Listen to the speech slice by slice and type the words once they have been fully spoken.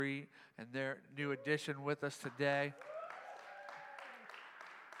and their new addition with us today.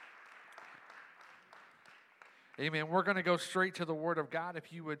 Amen. We're going to go straight to the Word of God.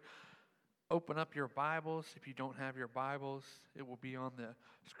 If you would open up your Bibles. If you don't have your Bibles, it will be on the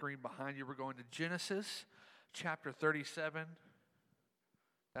screen behind you. We're going to Genesis chapter 37.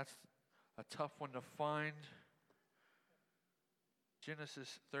 That's a tough one to find.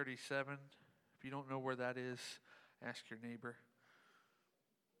 Genesis 37. If you don't know where that is, ask your neighbor.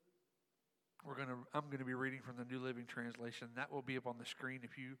 I'm going to be reading from the New Living Translation. That will be up on the screen.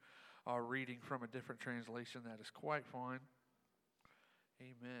 If you are reading from a different translation, that is quite fine.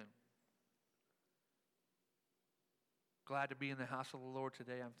 Amen. Glad to be in the house of the Lord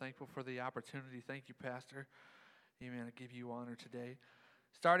today. I'm thankful for the opportunity. Thank you, Pastor. Amen. I give you honor today.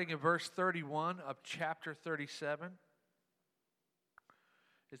 Starting in verse 31 of chapter 37,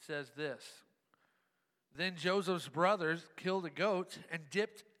 it says this. Then Joseph's brothers killed a goat and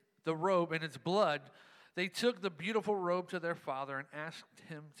dipped the robe in its blood. They took the beautiful robe to their father and asked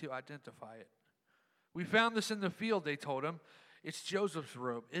him to identify it. We found this in the field, they told him. It's Joseph's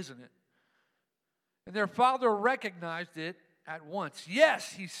robe, isn't it? And their father recognized it at once.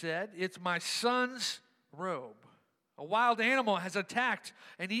 Yes, he said, it's my son's robe. A wild animal has attacked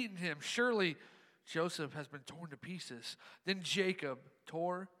and eaten him. Surely Joseph has been torn to pieces. Then Jacob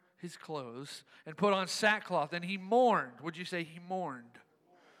tore his clothes and put on sackcloth, and he mourned. Would you say he mourned?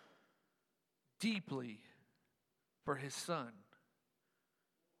 Deeply for his son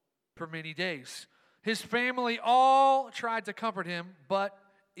for many days. His family all tried to comfort him, but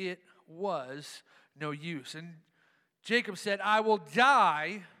it was no use. And Jacob said, I will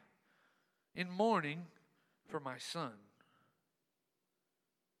die in mourning for my son.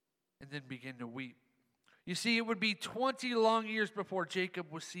 And then begin to weep. You see, it would be 20 long years before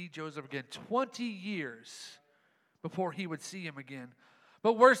Jacob would see Joseph again. 20 years before he would see him again.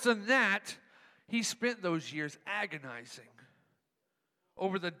 But worse than that, he spent those years agonizing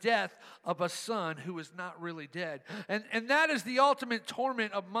over the death of a son who is not really dead. And that is the ultimate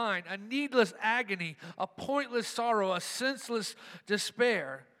torment of mine, a needless agony, a pointless sorrow, a senseless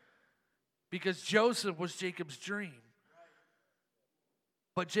despair, because Joseph was Jacob's dream.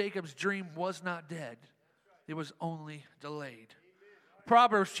 But Jacob's dream was not dead. It was only delayed.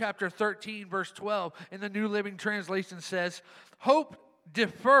 Proverbs chapter 13, verse 12 in the New Living Translation says, hope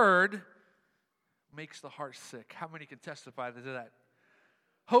deferred makes the heart sick. How many can testify to that?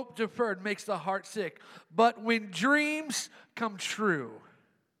 Hope deferred makes the heart sick. But when dreams come true,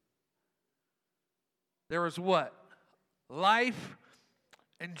 there is what? Life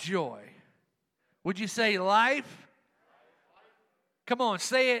and joy. Would you say life? Come on,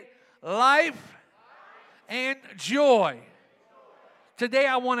 say it. Life and joy. Today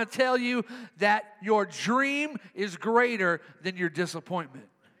I want to tell you that your dream is greater than your disappointment.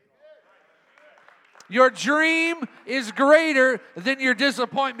 Your dream is greater than your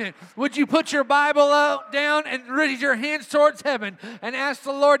disappointment. Would you put your Bible down and raise your hands towards heaven and ask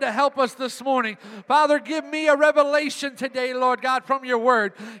the Lord to help us this morning? Father, give me a revelation today, Lord God, from your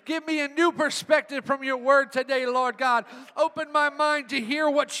word. Give me a new perspective from your word today, Lord God. Open my mind to hear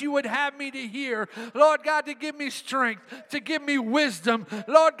what you would have me to hear. Lord God, to give me strength, to give me wisdom.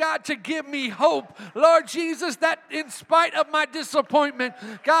 Lord God, to give me hope. Lord Jesus, that in spite of my disappointment,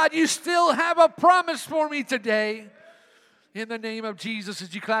 God, you still have a promise for me today. In the name of Jesus,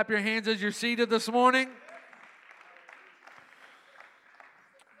 as you clap your hands as you're seated this morning.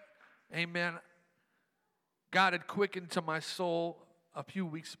 Amen. God had quickened to my soul a few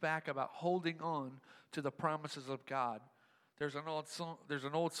weeks back about holding on to the promises of God. There's an old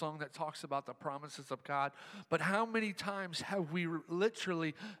song that talks about the promises of God. But how many times have we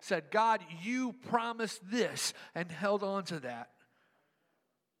literally said, God, you promised this, and held on to that?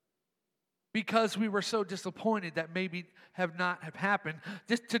 Because we were so disappointed that maybe have happened.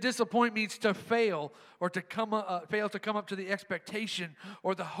 To disappoint means to fail, or to fail to come up to the expectation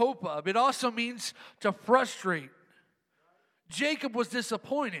or the hope of. It also means to frustrate. Jacob was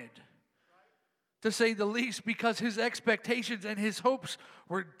disappointed, to say the least, because his expectations and his hopes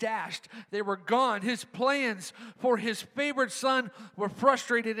were dashed. They were gone. His plans for his favorite son were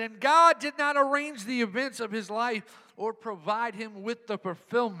frustrated, and God did not arrange the events of his life or provide him with the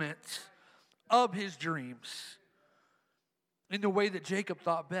fulfillment of his dreams in the way that Jacob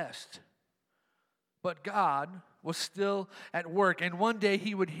thought best. But God was still at work, and one day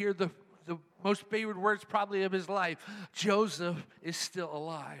he would hear the most favored words probably of his life: Joseph is still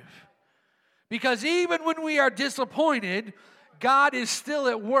alive. Because even when we are disappointed, God is still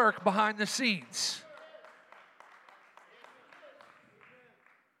at work behind the scenes.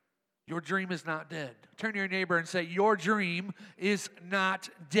 Your dream is not dead. Turn to your neighbor and say, your dream is not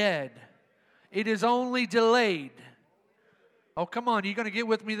dead. It is only delayed. Oh, come on. Are you going to get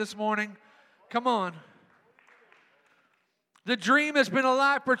with me this morning? Come on. The dream has been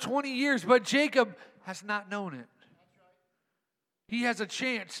alive for 20 years, but Jacob has not known it. He has a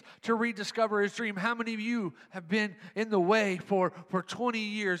chance to rediscover his dream. How many of you have been in the way for 20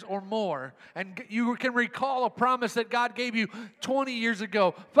 years or more? And you can recall a promise that God gave you 20 years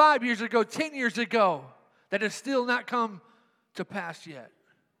ago, 5 years ago, 10 years ago, that has still not come to pass yet.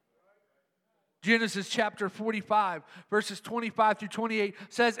 Genesis chapter 45, verses 25 through 28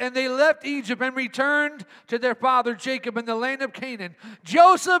 says, and they left Egypt and returned to their father Jacob in the land of Canaan.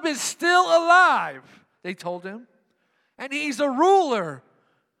 Joseph is still alive, they told him. And he's a ruler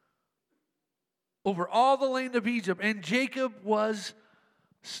over all the land of Egypt. And Jacob was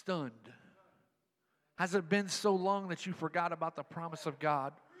stunned. Has it been so long that you forgot about the promise of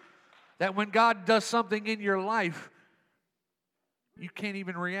God? That when God does something in your life, you can't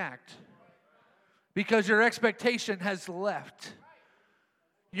even react. Because your expectation has left.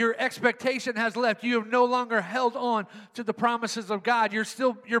 Your expectation has left. You have no longer held on to the promises of God.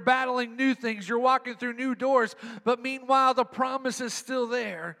 You're battling new things. You're walking through new doors. But meanwhile, the promise is still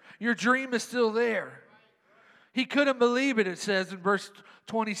there. Your dream is still there. He couldn't believe it, it says in verse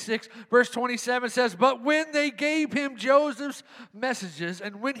 26. Verse 27 says, but when they gave him Joseph's messages,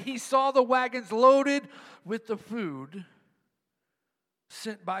 and when he saw the wagons loaded with the food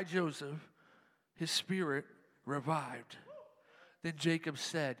sent by Joseph, his spirit revived. Then Jacob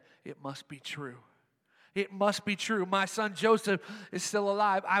said, it must be true. It must be true. My son Joseph is still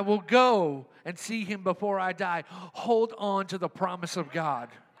alive. I will go and see him before I die. Hold on to the promise of God.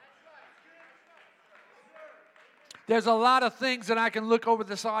 There's a lot of things that I can look over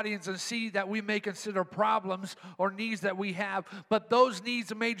this audience and see that we may consider problems or needs that we have, but those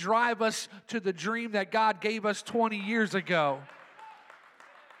needs may drive us to the dream that God gave us 20 years ago.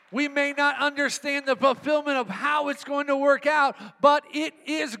 We may not understand the fulfillment of how it's going to work out, but it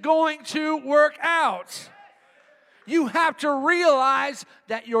is going to work out. You have to realize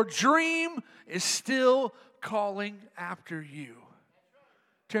that your dream is still calling after you.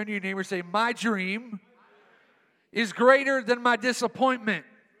 Turn to your neighbor and say, my dream is greater than my disappointment.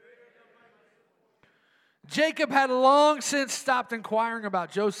 Jacob had long since stopped inquiring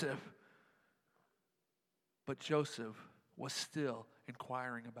about Joseph, but Joseph was still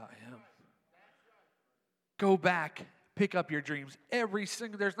inquiring about him. Go back, pick up your dreams.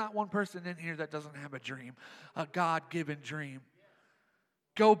 There's not one person in here that doesn't have a dream, a God-given dream.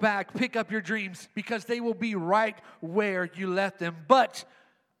 Go back, pick up your dreams, because they will be right where you left them. But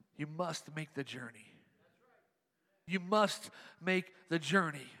you must make the journey. You must make the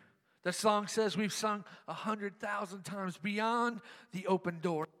journey. The song says we've sung 100,000 times, beyond the open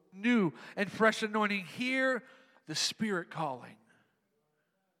door. New and fresh anointing. Hear the Spirit calling.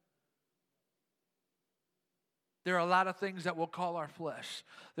 There are a lot of things that we'll call our flesh.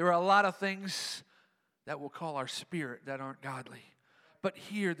 There are a lot of things that we'll call our spirit that aren't godly. But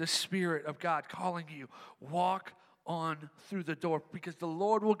hear the Spirit of God calling you. Walk on through the door, because the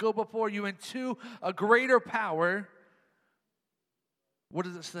Lord will go before you into a greater power. What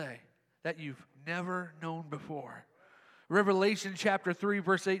does it say? That you've never known before. Revelation chapter 3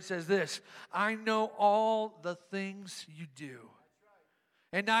 verse 8 says this, I know all the things you do,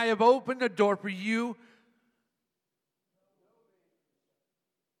 and I have opened a door for you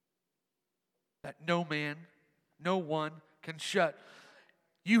that no man, no one can shut.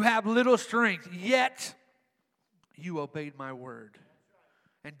 You have little strength, yet you obeyed my word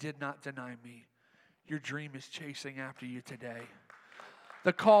and did not deny me. Your dream is chasing after you today.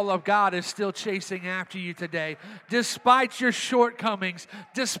 The call of God is still chasing after you today. Despite your shortcomings,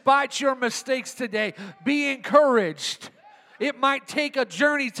 despite your mistakes today, be encouraged. It might take a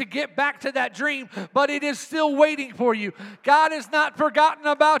journey to get back to that dream, but it is still waiting for you. God has not forgotten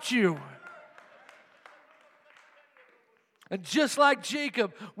about you. And just like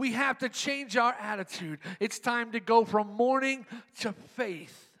Jacob, we have to change our attitude. It's time to go from mourning to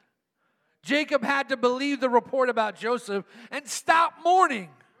faith. Jacob had to believe the report about Joseph and stop mourning.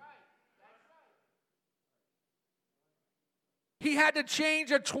 He had to change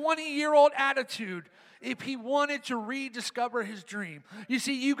a 20-year-old attitude if he wanted to rediscover his dream. You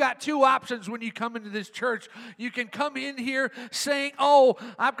see, you got two options when you come into this church. You can come in here saying, oh,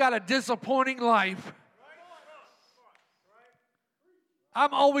 I've got a disappointing life.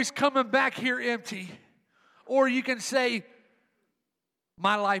 I'm always coming back here empty. Or you can say,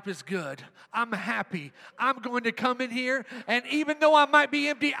 my life is good. I'm happy. I'm going to come in here, and even though I might be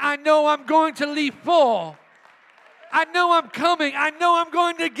empty, I know I'm going to leave full. I know I'm coming. I know I'm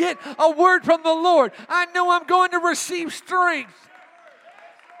going to get a word from the Lord. I know I'm going to receive strength.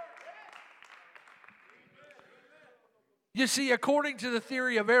 You see, according to the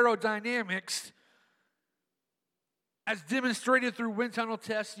theory of aerodynamics, as demonstrated through wind tunnel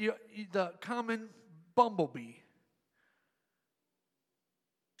tests, the common bumblebee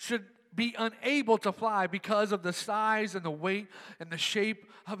should be unable to fly because of the size and the weight and the shape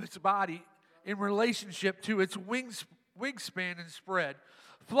of its body in relationship to its wingspan and spread.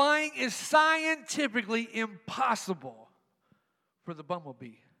 Flying is scientifically impossible for the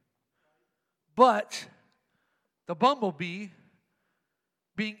bumblebee. But the bumblebee,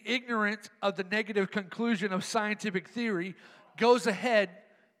 being ignorant of the negative conclusion of scientific theory, goes ahead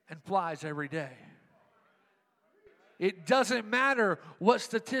and flies every day. It doesn't matter what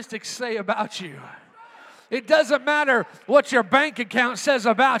statistics say about you. It doesn't matter what your bank account says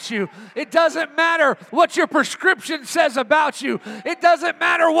about you. It doesn't matter what your prescription says about you. It doesn't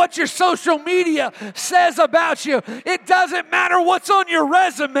matter what your social media says about you. It doesn't matter what's on your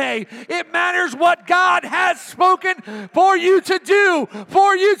resume. It matters what God has spoken for you to do,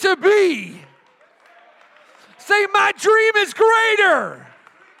 for you to be. Say, my dream is greater.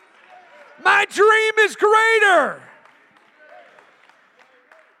 My dream is greater.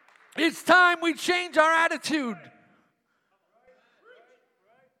 It's time we change our attitude.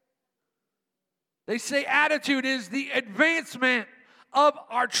 They say attitude is the advancement of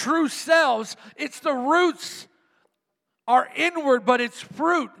our true selves. It's the roots are inward, but its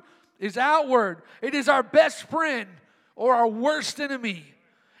fruit is outward. It is our best friend or our worst enemy.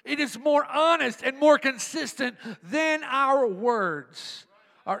 It is more honest and more consistent than our words,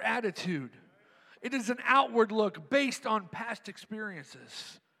 our attitude. It is an outward look based on past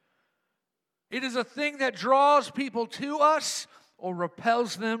experiences. It is a thing that draws people to us or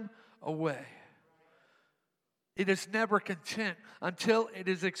repels them away. It is never content until it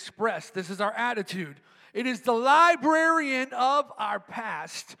is expressed. This is our attitude. It is the librarian of our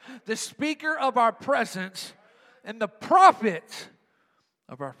past, the speaker of our present, and the prophet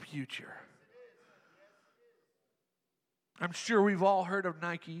of our future. I'm sure we've all heard of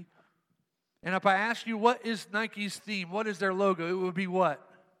Nike. And if I ask you what is Nike's theme, what is their logo, it would be what?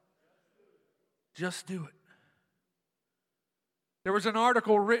 Just do it. There was an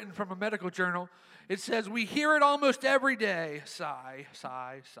article written from a medical journal. It says, we hear it almost every day. Sigh,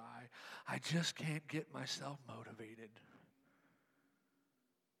 sigh, sigh. I just can't get myself motivated.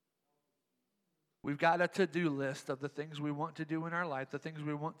 We've got a to-do list of the things we want to do in our life, the things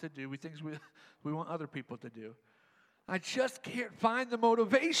we want to do, things we want other people to do. I just can't find the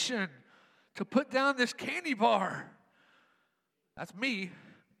motivation to put down this candy bar. That's me.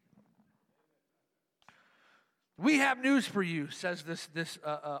 We have news for you, says this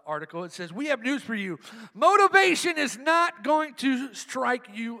article. It says, we have news for you. Motivation is not going to strike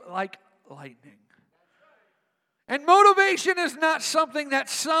you like lightning. And motivation is not something that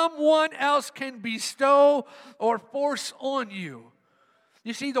someone else can bestow or force on you.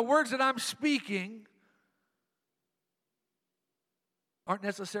 You see, the words that I'm speaking aren't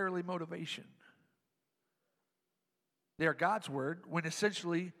necessarily motivation. They are God's word when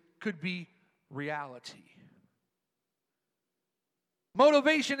essentially could be reality.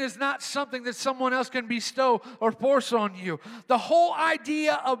 Motivation is not something that someone else can bestow or force on you. The whole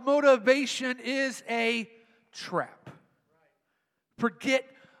idea of motivation is a trap. Forget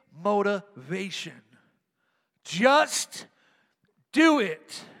motivation. Just do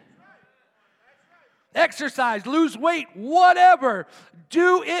it. Exercise, lose weight, whatever.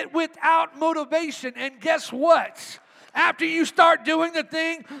 Do it without motivation. And guess what? After you start doing the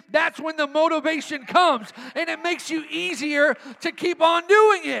thing, that's when the motivation comes. And it makes you easier to keep on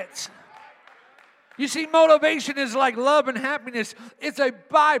doing it. You see, motivation is like love and happiness. It's a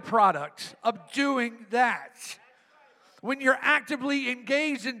byproduct of doing that. When you're actively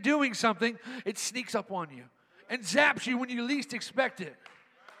engaged in doing something, it sneaks up on you and zaps you when you least expect it.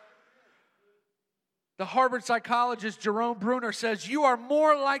 The Harvard psychologist Jerome Bruner says, you are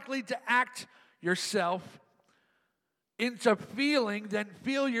more likely to act yourself into feeling than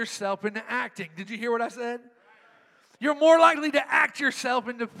feel yourself into acting. Did you hear what I said? You're more likely to act yourself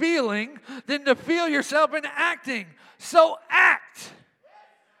into feeling than to feel yourself into acting. So act.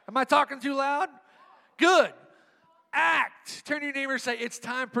 Am I talking too loud? Good. Act. Turn to your neighbor and say, it's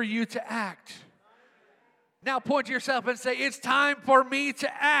time for you to act. Now point to yourself and say, it's time for me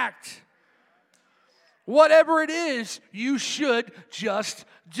to act. Whatever it is, you should just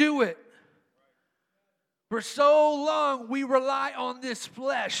do it. For so long, we rely on this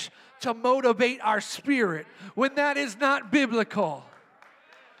flesh to motivate our spirit when that is not biblical.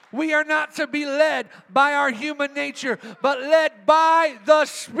 We are not to be led by our human nature, but led by the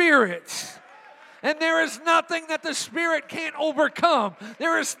Spirit. And there is nothing that the Spirit can't overcome.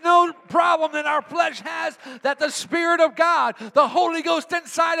 There is no problem that our flesh has that the Spirit of God, the Holy Ghost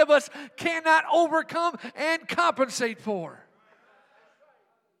inside of us, cannot overcome and compensate for.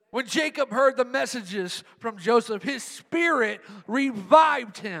 When Jacob heard the messages from Joseph, his spirit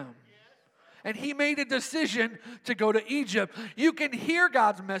revived him. And he made a decision to go to Egypt. You can hear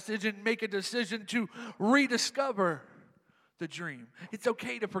God's message and make a decision to rediscover the dream. It's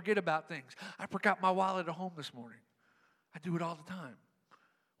okay to forget about things. I forgot my wallet at home this morning. I do it all the time.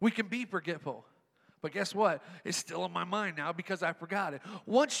 We can be forgetful. But guess what? It's still in my mind now because I forgot it.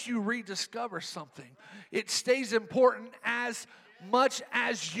 Once you rediscover something, it stays important as much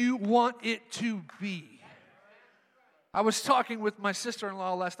as you want it to be. I was talking with my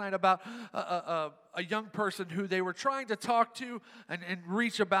sister-in-law last night about a young person who they were trying to talk to and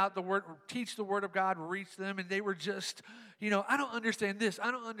reach about the word, teach the word of God, reach them, and they were just, I don't understand this,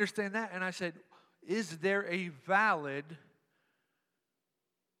 I don't understand that. And I said, is there a valid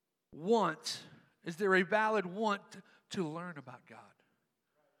want to learn about God?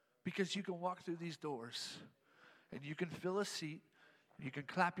 Because you can walk through these doors and you can fill a seat, you can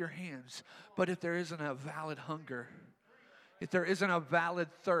clap your hands, but if there isn't a valid hunger, if there isn't a valid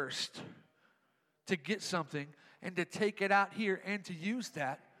thirst to get something and to take it out here and to use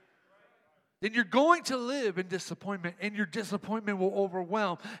that, then you're going to live in disappointment, and your disappointment will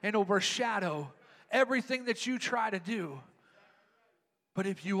overwhelm and overshadow everything that you try to do. But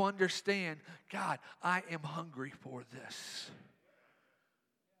if you understand, God, I am hungry for this.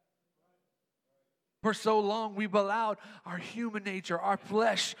 For so long, we've allowed our human nature, our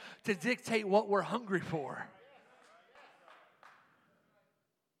flesh, to dictate what we're hungry for.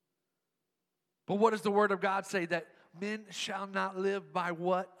 But what does the Word of God say? That men shall not live by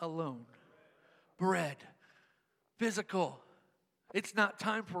what alone? Bread. Physical. It's not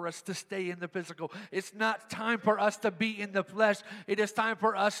time for us to stay in the physical. It's not time for us to be in the flesh. It is time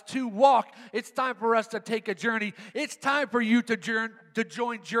for us to walk. It's time for us to take a journey. It's time for you to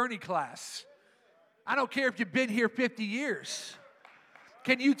join journey class. I don't care if you've been here 50 years.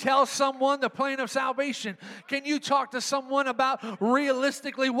 Can you tell someone the plan of salvation? Can you talk to someone about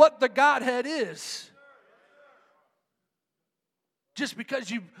realistically what the Godhead is? Just because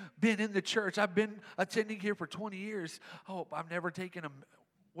you've been in the church, I've been attending here for 20 years. Oh, I've never taken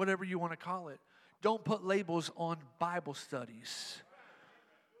whatever you want to call it. Don't put labels on Bible studies.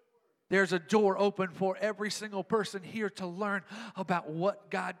 There's a door open for every single person here to learn about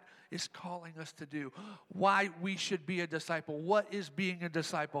what God is calling us to do, why we should be a disciple, what is being a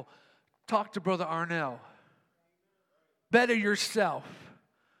disciple. Talk to Brother Arnell. Better yourself.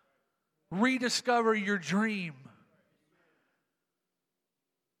 Rediscover your dream.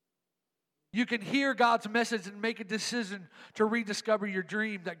 You can hear God's message and make a decision to rediscover your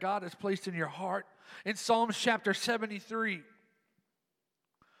dream that God has placed in your heart. In Psalms chapter 73,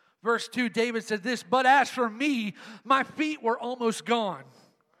 verse 2, David said this, "But as for me, my feet were almost gone.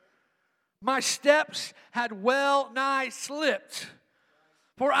 My steps had well nigh slipped,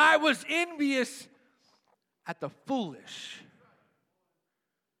 for I was envious at the foolish."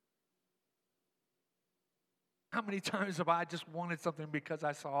 How many times have I just wanted something because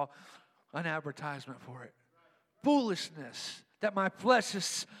I saw an advertisement for it? Foolishness, that my flesh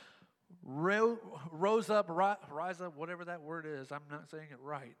is rise up, whatever that word is, I'm not saying it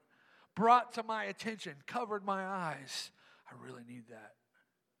right, brought to my attention, covered my eyes. I really need that.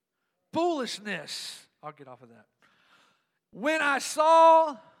 Foolishness. I'll get off of that. When I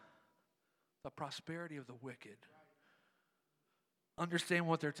saw the prosperity of the wicked. Understand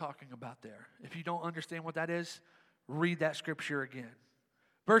what they're talking about there. If you don't understand what that is, read that scripture again.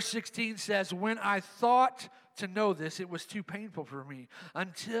 Verse 16 says, "When I thought to know this, it was too painful for me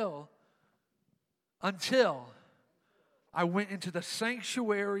until I went into the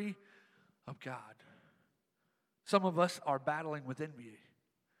sanctuary of God." Some of us are battling with envy.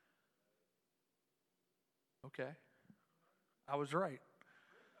 Okay, I was right.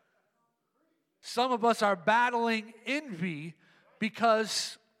 Some of us are battling envy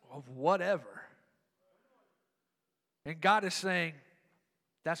because of whatever. And God is saying,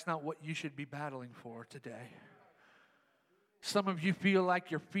 that's not what you should be battling for today. Some of you feel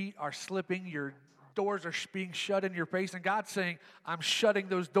like your feet are slipping, your doors are being shut in your face, and God's saying, I'm shutting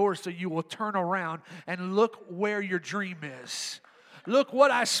those doors so you will turn around and look where your dream is. Look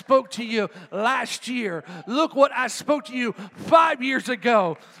what I spoke to you last year. Look what I spoke to you 5 years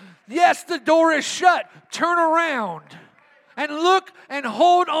ago. Yes, the door is shut. Turn around and look and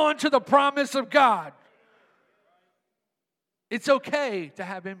hold on to the promise of God. It's okay to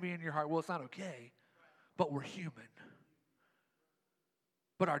have envy in your heart. Well, it's not okay, but we're human.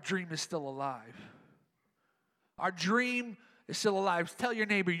 But our dream is still alive. Our dream is still alive. Tell your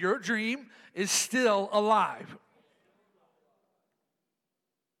neighbor, your dream is still alive.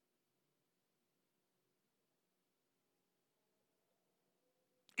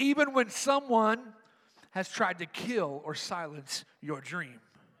 Even when someone has tried to kill or silence your dream.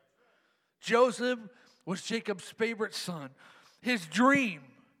 Joseph was Jacob's favorite son. His dream.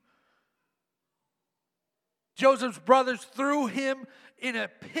 Joseph's brothers threw him in a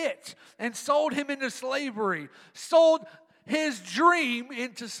pit and sold him into slavery. Sold his dream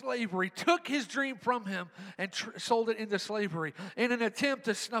into slavery. Took his dream from him and sold it into slavery in an attempt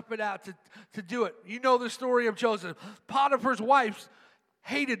to snuff it out, to do it. You know the story of Joseph. Potiphar's wife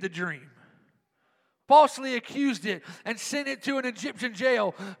hated the dream, falsely accused it, and sent it to an Egyptian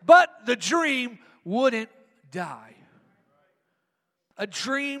jail. But the dream wouldn't die. A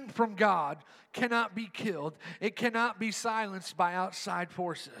dream from God cannot be killed. It cannot be silenced by outside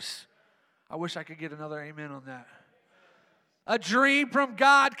forces. I wish I could get another amen on that. A dream from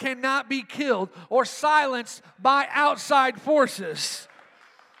God cannot be killed or silenced by outside forces.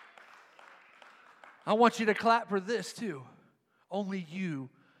 I want you to clap for this too. Only you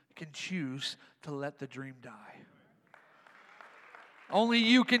can choose to let the dream die. Only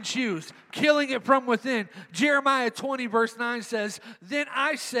you can choose. Killing it from within. Jeremiah 20 verse 9 says, "Then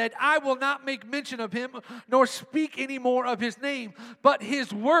I said, I will not make mention of him, nor speak any more of his name. But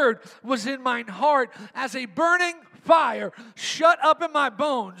his word was in mine heart as a burning fire shut up in my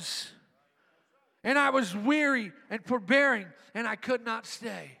bones. And I was weary and forbearing, and I could not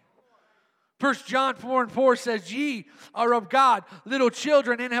stay." 1 John 4:4 says, "Ye are of God, little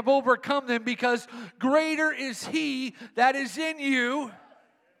children, and have overcome them, because greater is he that is in you."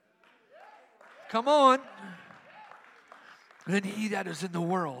 Come on. "Than he that is in the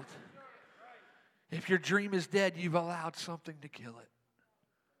world." If your dream is dead, you've allowed something to kill it.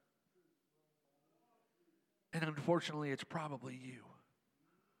 And unfortunately, it's probably you.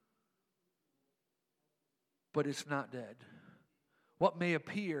 But it's not dead. What may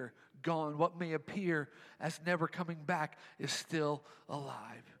appear gone, what may appear as never coming back, is still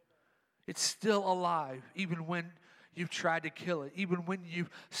alive. It's still alive, even when you've tried to kill it, even when you've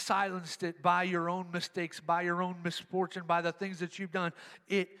silenced it by your own mistakes, by your own misfortune, by the things that you've done.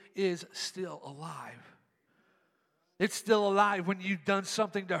 It is still alive. It's still alive when you've done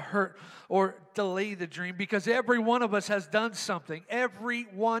something to hurt or delay the dream, because every one of us has done something. Every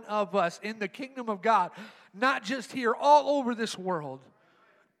one of us in the kingdom of God, not just here, all over this world.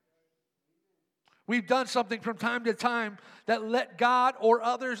 We've done something from time to time that let God or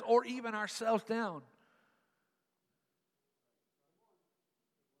others or even ourselves down.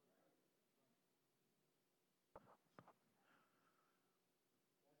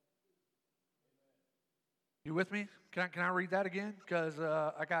 You with me? Can I read that again? Because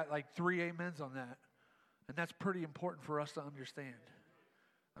I got like 3 amens on that. And that's pretty important for us to understand.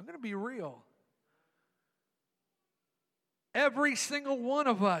 I'm going to be real. Every single one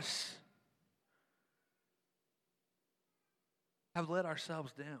of us have let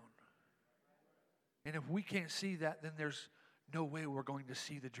ourselves down. And if we can't see that, then there's no way we're going to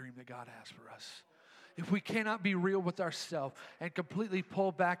see the dream that God has for us. If we cannot be real with ourselves and completely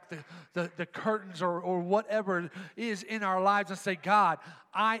pull back the curtains or whatever is in our lives and say, "God,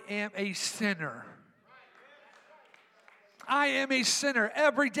 I am a sinner. I am a sinner.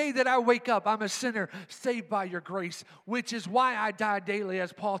 Every day that I wake up, I'm a sinner saved by your grace," which is why I die daily,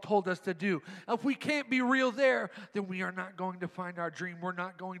 as Paul told us to do. If we can't be real there, then we are not going to find our dream. We're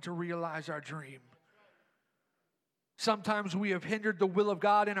not going to realize our dream. Sometimes we have hindered the will of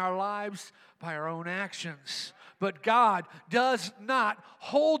God in our lives by our own actions. But God does not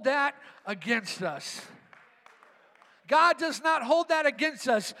hold that against us. God does not hold that against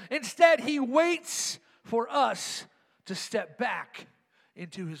us. Instead, He waits for us to step back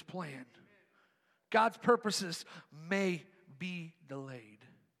into His plan. God's purposes may be delayed,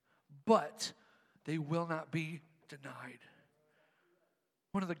 but they will not be denied.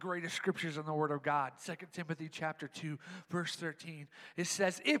 One of the greatest scriptures in the Word of God, 2 Timothy chapter 2, verse 13. It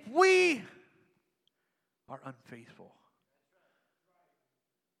says, if we are unfaithful.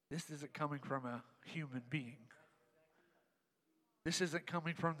 This isn't coming from a human being. This isn't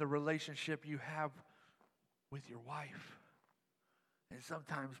coming from the relationship you have with your wife and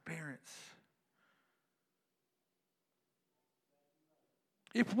sometimes parents.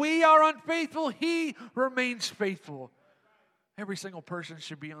 If we are unfaithful, He remains faithful. Every single person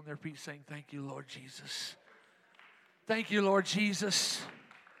should be on their feet saying, "Thank you, Lord Jesus. Thank you, Lord Jesus.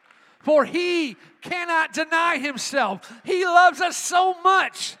 For he cannot deny himself. He loves us so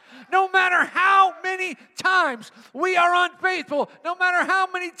much. No matter how many times we are unfaithful, no matter how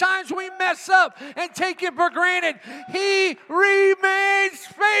many times we mess up and take it for granted, he remains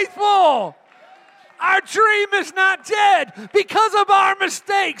faithful. Our dream is not dead because of our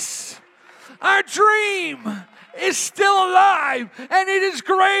mistakes. Our dream is still alive, and it is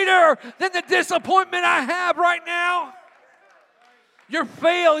greater than the disappointment I have right now. Your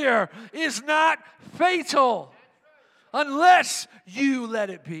failure is not fatal unless you let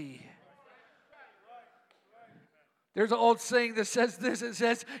it be. There's an old saying that says this. It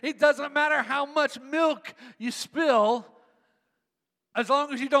says, it doesn't matter how much milk you spill as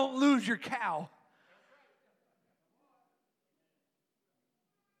long as you don't lose your cow.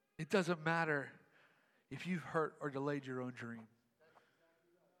 It doesn't matter if you've hurt or delayed your own dream.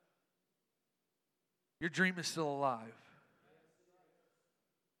 Your dream is still alive.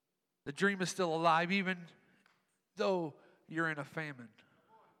 The dream is still alive even though you're in a famine.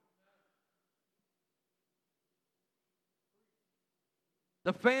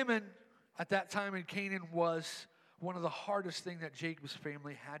 The famine at that time in Canaan was one of the hardest things that Jacob's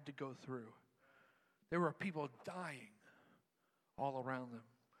family had to go through. There were people dying all around them.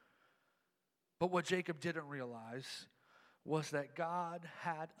 But what Jacob didn't realize was that God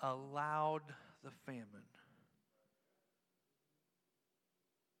had allowed the famine.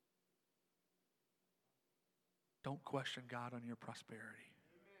 Don't question God on your prosperity.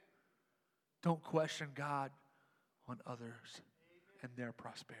 Don't question God on others and their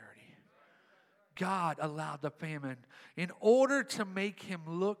prosperity. God allowed the famine in order to make him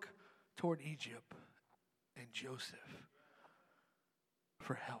look toward Egypt and Joseph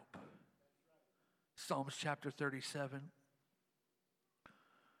for help. Psalms chapter 37,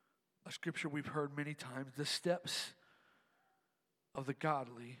 a scripture we've heard many times. The steps of the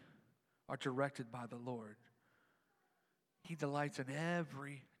godly are directed by the Lord. He delights in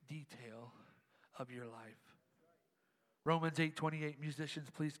every detail of your life. Romans 8:28, musicians,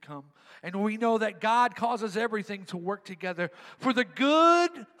 please come. And we know that God causes everything to work together for the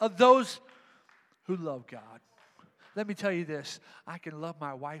good of those who love God. Let me tell you this. I can love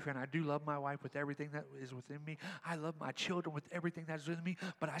my wife, and I do love my wife with everything that is within me. I love my children with everything that is within me,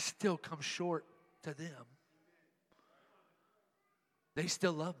 but I still come short to them. They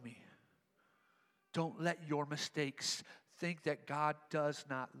still love me. Don't let your mistakes think that God does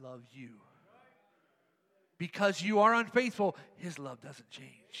not love you. Because you are unfaithful, his love doesn't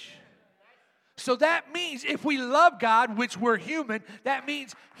change. So that means if we love God, which we're human, that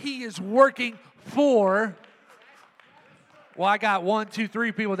means he is working for. Well, I got 1, 2,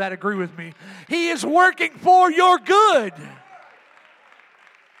 3 people that agree with me. He is working for your good.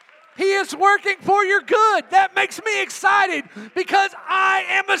 He is working for your good. That makes me excited because I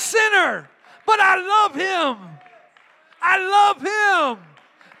am a sinner, but I love him. I love him.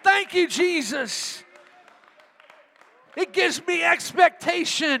 Thank you, Jesus. It gives me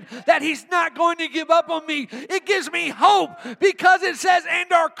expectation that he's not going to give up on me. It gives me hope because it says,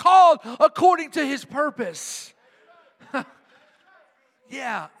 and are called according to his purpose.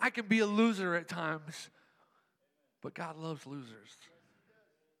 Yeah, I can be a loser at times, but God loves losers.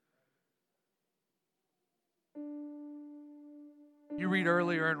 You read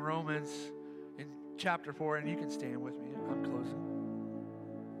earlier in Romans in chapter 4, and you can stand with me. I'm closing.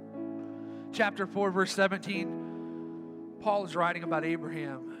 Chapter 4, verse 17, Paul is writing about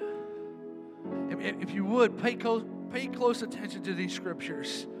Abraham. If you would, pay close attention to these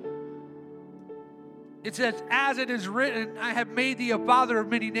scriptures. It says, as it is written, I have made thee a father of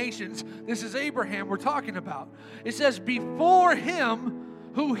many nations. This is Abraham we're talking about. It says, before him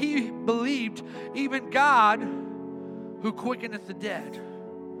who he believed, even God who quickeneth the dead,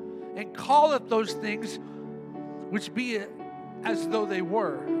 and calleth those things which be as though they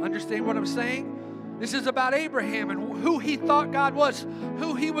were. Understand what I'm saying? This is about Abraham and who he thought God was,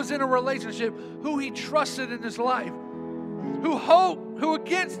 who he was in a relationship, who he trusted in his life, who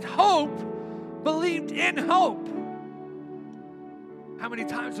against hope believed in hope. How many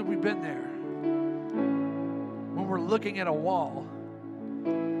times have we been there when we're looking at a wall,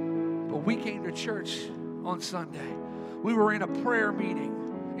 but we came to church on Sunday. We were in a prayer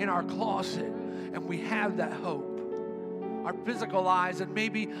meeting in our closet, and we have that hope. Our physical eyes and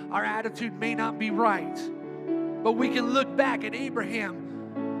maybe our attitude may not be right, but we can look back at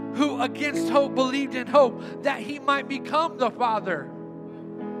Abraham, who against hope believed in hope that he might become the father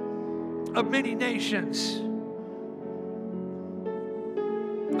of many nations.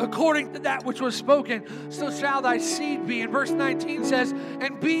 According to that which was spoken, so shall thy seed be. And verse 19 says,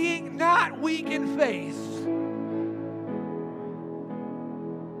 and being not weak in faith,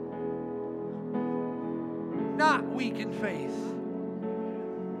 not weak in faith.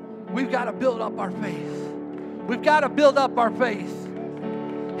 We've got to build up our faith. We've got to build up our faith.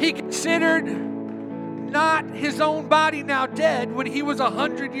 He considered not his own body now dead when he was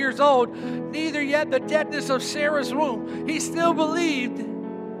 100 years old, neither yet the deadness of Sarah's womb. He still believed.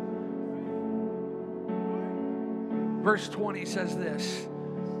 Verse 20 says this,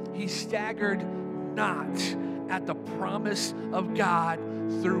 he staggered not at the promise of God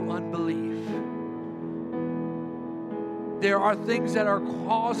through unbelief. There are things that are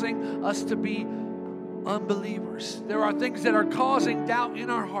causing us to be unbelievers. There are things that are causing doubt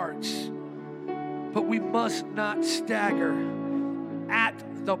in our hearts. But we must not stagger at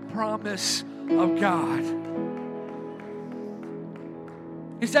the promise of God.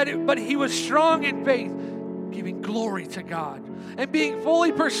 He said, but he was strong in faith, giving glory to God, and being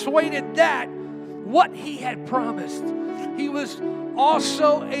fully persuaded that what he had promised, he was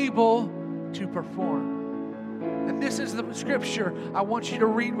also able to perform. And this is the scripture I want you to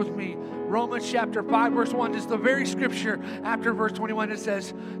read with me. Romans chapter 5, verse 1 is the very scripture after verse 21. It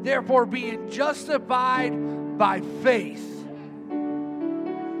says, therefore being justified by faith,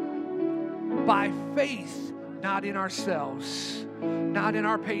 not in ourselves, not in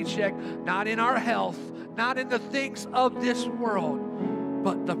our paycheck, not in our health, not in the things of this world,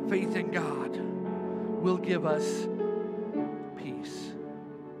 but the faith in God will give us peace.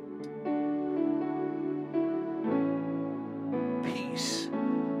 Peace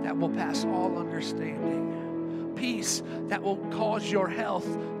that will pass all understanding. Peace that will cause your health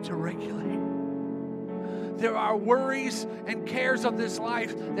to regulate. There are worries and cares of this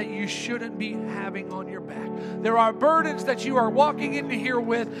life that you shouldn't be having on your back. There are burdens that you are walking into here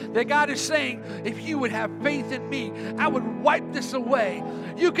with that God is saying, if you would have faith in me, I would wipe this away.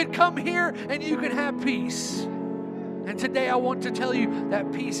 You could come here and you could have peace. And today I want to tell you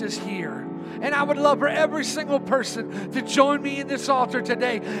that peace is here. And I would love for every single person to join me in this altar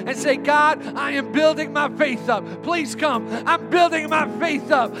today and say, God, I am building my faith up. Please come. I'm building my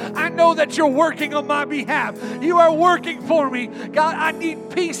faith up. I know that you're working on my behalf. You are working for me. God, I need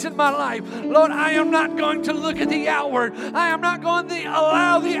peace in my life. Lord, I am not going to look at the outward. I am not going to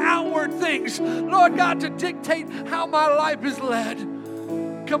allow the outward things, Lord God, to dictate how my life is led.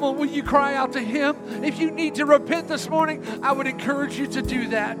 Come on, will you cry out to Him? If you need to repent this morning, I would encourage you to do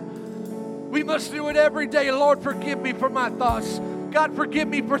that. We must do it every day. Lord, forgive me for my thoughts. God, forgive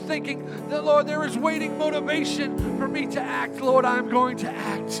me for thinking that, Lord, there is waiting motivation for me to act. Lord, I'm going to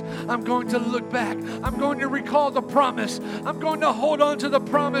act. I'm going to look back. I'm going to recall the promise. I'm going to hold on to the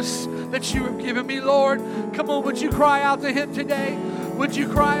promise that you have given me, Lord. Come on, would you cry out to Him today? Would you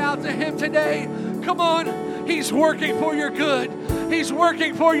cry out to Him today? Come on. He's working for your good. He's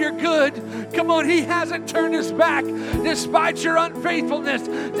working for your good. Come on, He hasn't turned His back despite your unfaithfulness,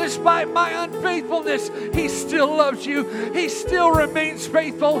 despite my unfaithfulness. He still loves you. He still remains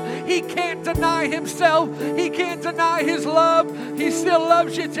faithful. He can't deny Himself. He can't deny His love. He still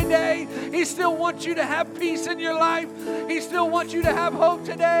loves you today. He still wants you to have peace in your life. He still wants you to have hope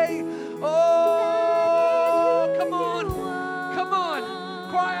today. Oh, come on. Come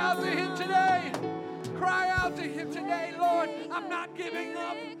on. Cry out to Him today. Cry out to Him today, Lord. I'm not giving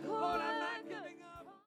up. Lord, I'm not